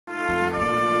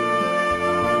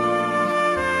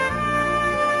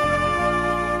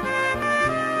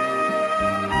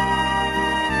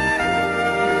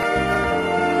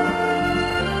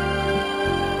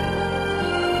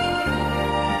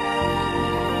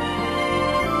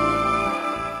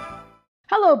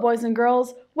Hello, boys and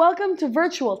girls. Welcome to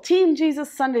virtual Team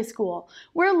Jesus Sunday School.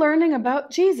 We're learning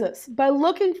about Jesus by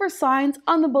looking for signs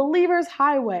on the believer's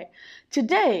highway.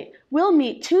 Today, we'll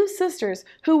meet two sisters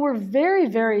who were very,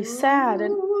 very sad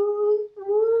and...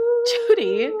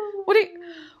 Judy, why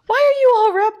are you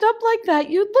all wrapped up like that?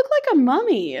 You look like a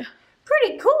mummy.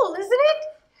 Pretty cool, isn't it?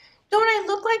 Don't I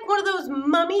look like one of those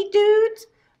mummy dudes?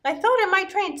 I thought I might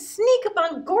try and sneak up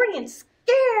on Gordy and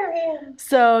scare him.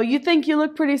 So, you think you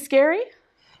look pretty scary?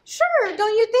 Sure,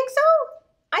 don't you think so?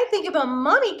 I think if a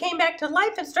mummy came back to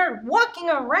life and started walking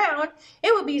around,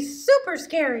 it would be super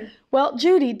scary. Well,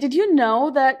 Judy, did you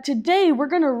know that today we're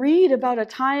going to read about a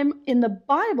time in the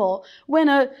Bible when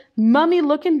a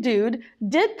mummy-looking dude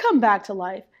did come back to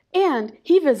life and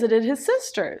he visited his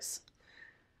sisters?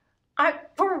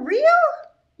 For real?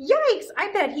 Yikes,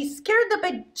 I bet he scared the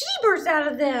bejeebers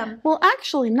out of them. Well,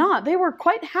 actually not. They were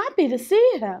quite happy to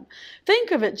see him.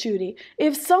 Think of it, Judy.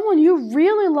 If someone you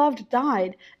really loved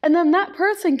died, and then that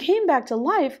person came back to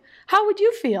life, how would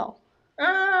you feel?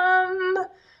 I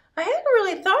hadn't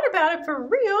really thought about it for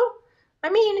real. I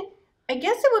mean, I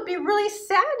guess it would be really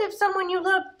sad if someone you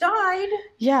loved died.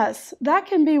 Yes, that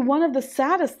can be one of the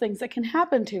saddest things that can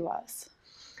happen to us.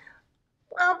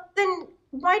 Well, then...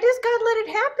 why does God let it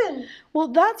happen? Well,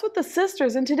 that's what the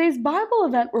sisters in today's Bible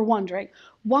event were wondering.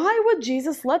 Why would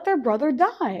Jesus let their brother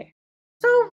die?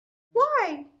 So,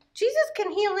 why? Jesus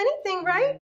can heal anything,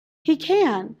 right? He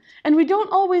can, and we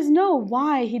don't always know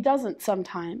why he doesn't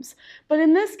sometimes. But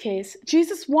in this case,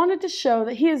 Jesus wanted to show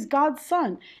that he is God's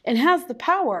son and has the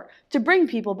power to bring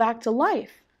people back to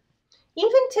life.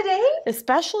 Even today?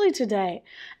 Especially today.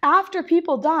 After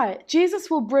people die, Jesus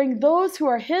will bring those who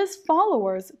are his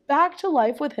followers back to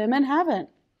life with him in heaven.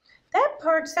 That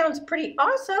part sounds pretty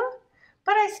awesome,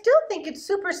 but I still think it's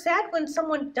super sad when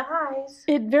someone dies.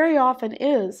 It very often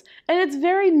is, and it's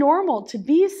very normal to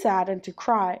be sad and to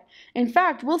cry. In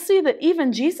fact, we'll see that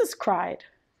even Jesus cried.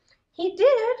 He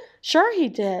did? Sure he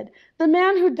did. The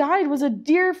man who died was a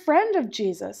dear friend of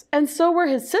Jesus, and so were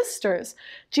his sisters.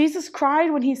 Jesus cried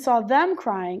when he saw them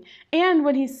crying, and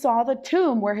when he saw the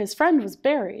tomb where his friend was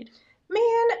buried.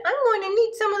 Man, I'm going to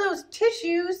need some of those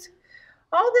tissues.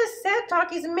 All this sad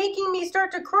talk is making me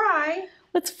start to cry.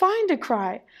 It's fine to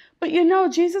cry, but you know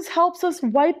Jesus helps us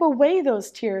wipe away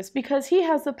those tears because he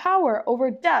has the power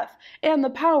over death and the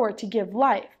power to give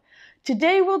life.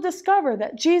 Today we'll discover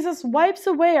that Jesus wipes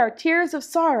away our tears of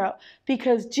sorrow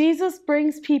because Jesus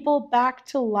brings people back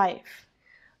to life.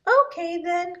 Okay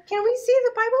then, can we see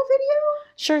the Bible video?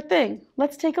 Sure thing.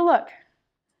 Let's take a look.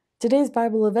 Today's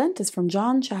Bible event is from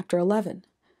John chapter 11.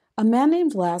 A man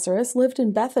named Lazarus lived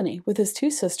in Bethany with his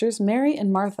two sisters, Mary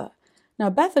and Martha.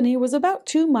 Now Bethany was about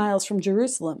 2 miles from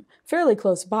Jerusalem, fairly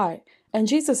close by, and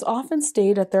Jesus often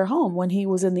stayed at their home when he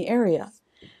was in the area.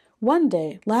 One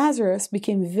day, Lazarus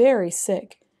became very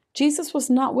sick. Jesus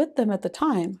was not with them at the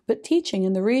time, but teaching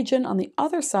in the region on the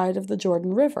other side of the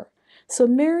Jordan River. So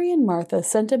Mary and Martha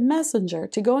sent a messenger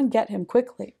to go and get him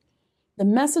quickly. The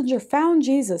messenger found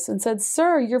Jesus and said,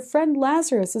 "Sir, your friend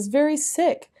Lazarus is very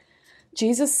sick."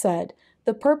 Jesus said,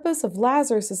 "The purpose of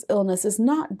Lazarus' illness is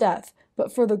not death,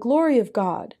 but for the glory of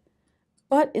God."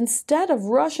 But instead of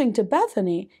rushing to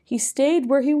Bethany, he stayed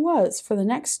where he was for the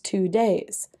next 2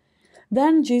 days.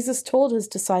 Then Jesus told his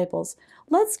disciples,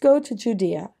 "Let's go to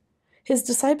Judea." His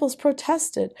disciples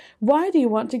protested, "Why do you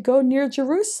want to go near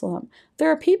Jerusalem? There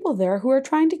are people there who are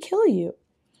trying to kill you."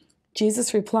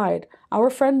 Jesus replied, "Our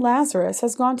friend Lazarus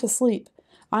has gone to sleep.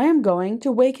 I am going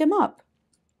to wake him up."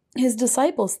 His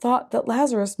disciples thought that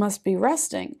Lazarus must be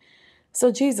resting. So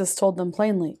Jesus told them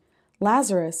plainly,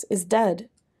 "Lazarus is dead.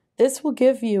 This will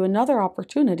give you another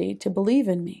opportunity to believe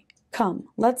in me. Come,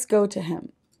 let's go to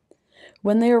him."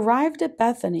 When they arrived at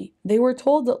Bethany, they were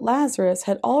told that Lazarus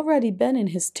had already been in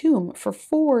his tomb for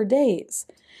 4 days.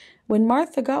 When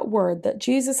Martha got word that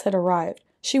Jesus had arrived,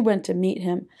 she went to meet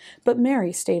him, but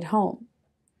Mary stayed home.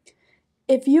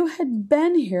 "If you had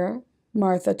been here,"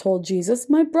 Martha told Jesus,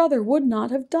 "my brother would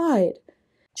not have died."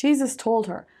 Jesus told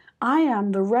her, "I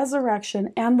am the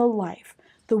resurrection and the life.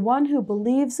 The one who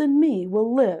believes in me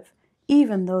will live,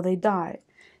 even though they die,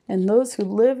 and those who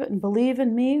live and believe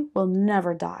in me will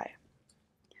never die."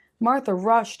 Martha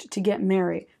rushed to get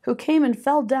Mary, who came and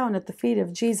fell down at the feet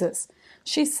of Jesus.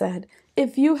 She said,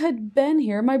 "If you had been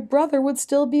here, my brother would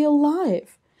still be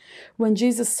alive." When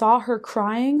Jesus saw her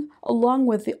crying, along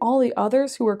with all the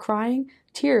others who were crying,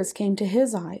 tears came to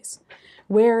his eyes.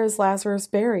 "Where is Lazarus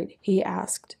buried?" he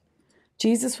asked.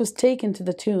 Jesus was taken to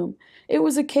the tomb. It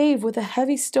was a cave with a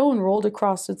heavy stone rolled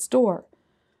across its door.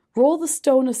 "Roll the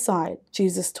stone aside,"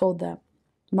 Jesus told them.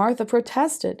 Martha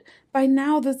protested, "By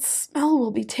now the smell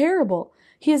will be terrible.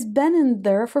 He has been in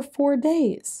there for 4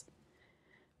 days."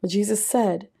 But Jesus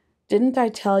said, "Didn't I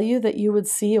tell you that you would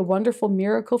see a wonderful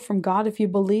miracle from God if you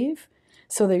believe?"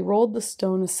 So they rolled the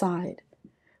stone aside.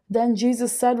 Then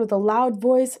Jesus said with a loud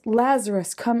voice,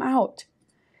 "Lazarus, come out."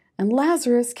 And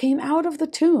Lazarus came out of the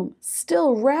tomb,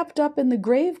 still wrapped up in the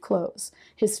grave clothes,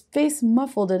 his face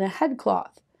muffled in a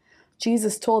headcloth.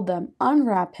 Jesus told them,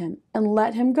 "Unwrap him and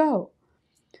let him go."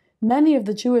 Many of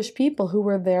the Jewish people who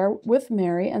were there with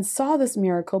Mary and saw this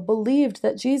miracle believed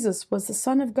that Jesus was the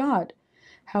Son of God.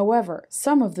 However,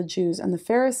 some of the Jews and the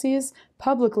Pharisees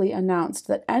publicly announced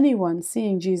that anyone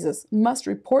seeing Jesus must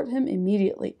report him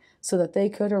immediately so that they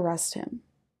could arrest him.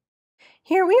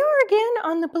 Here we are again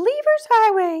on the believer's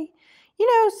highway. You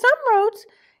know, some roads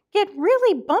get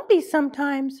really bumpy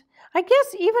sometimes. I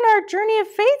guess even our journey of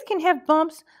faith can have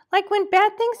bumps, like when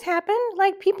bad things happen,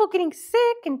 like people getting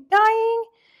sick and dying.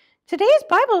 Today's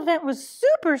Bible event was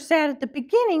super sad at the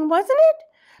beginning, wasn't it?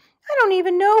 I don't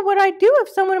even know what I'd do if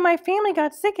someone in my family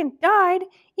got sick and died,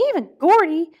 even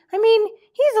Gordy. I mean,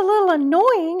 he's a little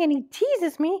annoying and he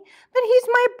teases me, but he's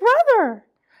my brother.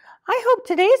 I hope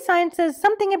today's sign says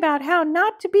something about how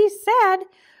not to be sad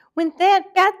when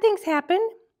bad things happen.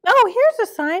 Oh, here's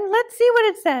a sign. Let's see what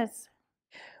it says.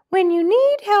 When you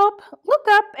need help, look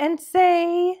up and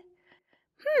say,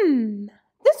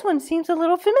 this one seems a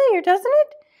little familiar, doesn't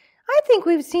it? I think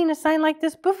we've seen a sign like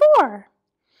this before.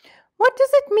 What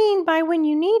does it mean by when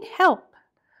you need help?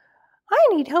 I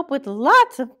need help with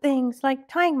lots of things, like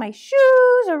tying my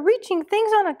shoes or reaching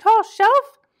things on a tall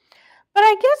shelf. But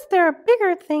I guess there are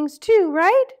bigger things too,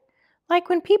 right? Like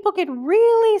when people get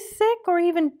really sick or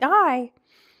even die.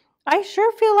 I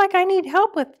sure feel like I need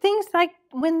help with things like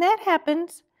when that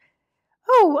happens.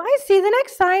 Oh, I see the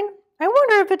next sign. I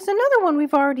wonder if it's another one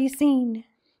we've already seen.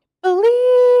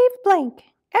 Believe blank.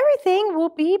 Everything will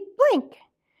be blank.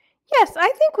 Yes, I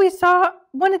think we saw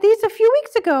one of these a few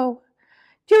weeks ago.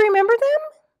 Do you remember them?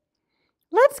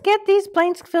 Let's get these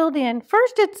blanks filled in.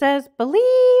 First it says,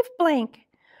 believe blank.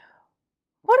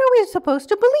 What are we supposed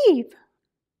to believe?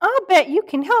 I'll bet you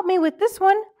can help me with this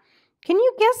one. Can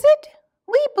you guess it?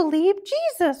 We believe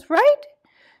Jesus, right?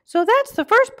 So that's the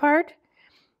first part.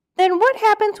 Then what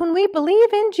happens when we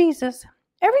believe in Jesus?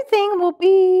 Everything will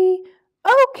be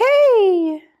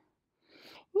okay.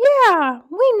 Yeah,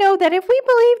 we know that if we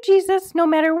believe Jesus, no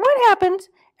matter what happens,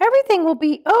 everything will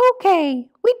be okay.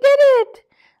 We did it.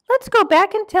 Let's go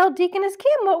back and tell Deaconess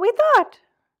Kim what we thought.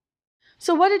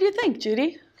 So what did you think,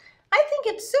 Judy? I think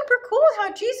it's super cool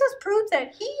how Jesus proves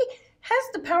that he has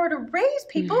the power to raise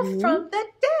people from the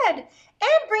dead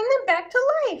and bring them back to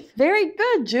life. Very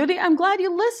good, Judy. I'm glad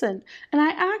you listened. And I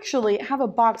actually have a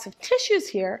box of tissues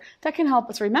here that can help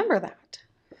us remember that.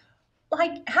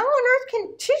 Like, how on earth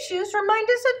can tissues remind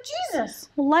us of Jesus?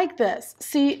 Like this.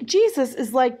 See, Jesus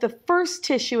is like the first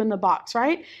tissue in the box,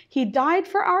 right? He died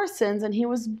for our sins and he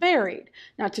was buried.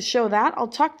 Now, to show that, I'll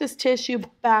tuck this tissue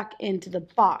back into the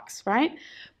box, right?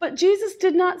 But Jesus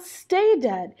did not stay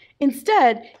dead.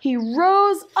 Instead, he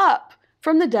rose up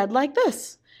from the dead like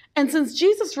this. And since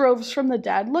Jesus rose from the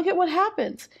dead, look at what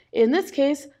happens. In this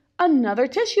case, another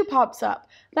tissue pops up.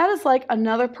 That is like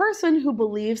another person who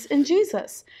believes in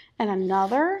Jesus. And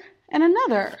another, and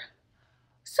another.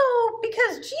 So,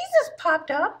 because Jesus popped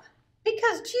up,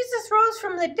 because Jesus rose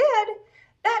from the dead,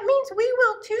 that means we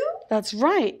will too? That's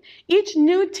right. Each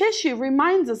new tissue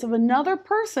reminds us of another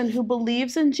person who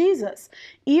believes in Jesus.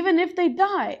 Even if they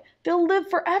die, they'll live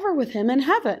forever with him in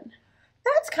heaven.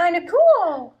 That's kind of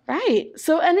cool. Right.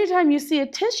 So anytime you see a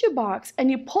tissue box and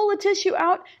you pull a tissue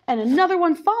out and another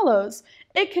one follows,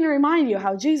 it can remind you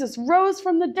how Jesus rose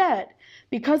from the dead.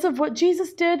 Because of what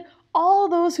Jesus did, all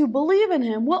those who believe in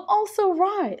him will also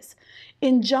rise.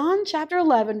 In John chapter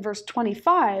 11, verse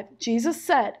 25, Jesus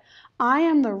said, "I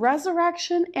am the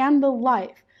resurrection and the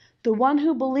life. The one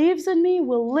who believes in me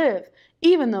will live,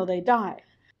 even though they die."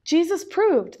 Jesus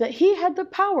proved that he had the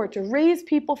power to raise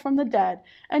people from the dead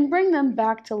and bring them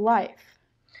back to life.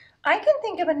 I can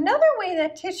think of another way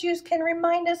that tissues can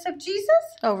remind us of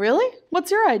Jesus. Oh, really?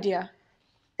 What's your idea?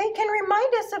 They can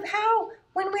remind us of how,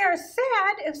 when we are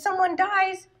sad, if someone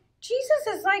dies, Jesus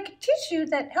is like a tissue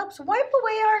that helps wipe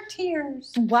away our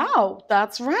tears. Wow,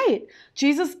 that's right.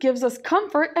 Jesus gives us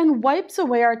comfort and wipes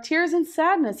away our tears and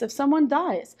sadness if someone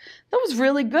dies. That was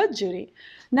really good, Judy.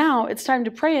 Now it's time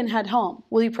to pray and head home.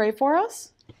 Will you pray for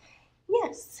us?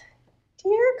 Yes.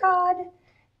 Dear God,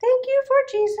 thank you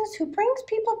for Jesus who brings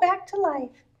people back to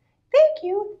life. Thank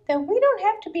you that we don't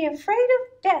have to be afraid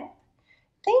of death.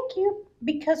 Thank you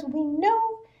because we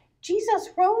know Jesus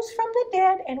rose from the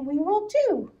dead and we will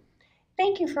too.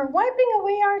 Thank you for wiping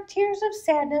away our tears of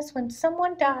sadness when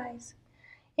someone dies.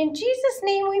 In Jesus'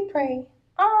 name we pray.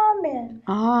 Amen.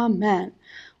 Amen.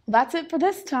 Well, that's it for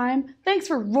this time. Thanks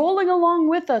for rolling along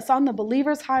with us on the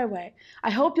Believer's Highway.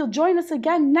 I hope you'll join us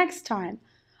again next time.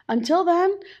 Until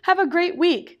then, have a great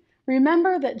week.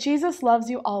 Remember that Jesus loves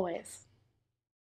you always.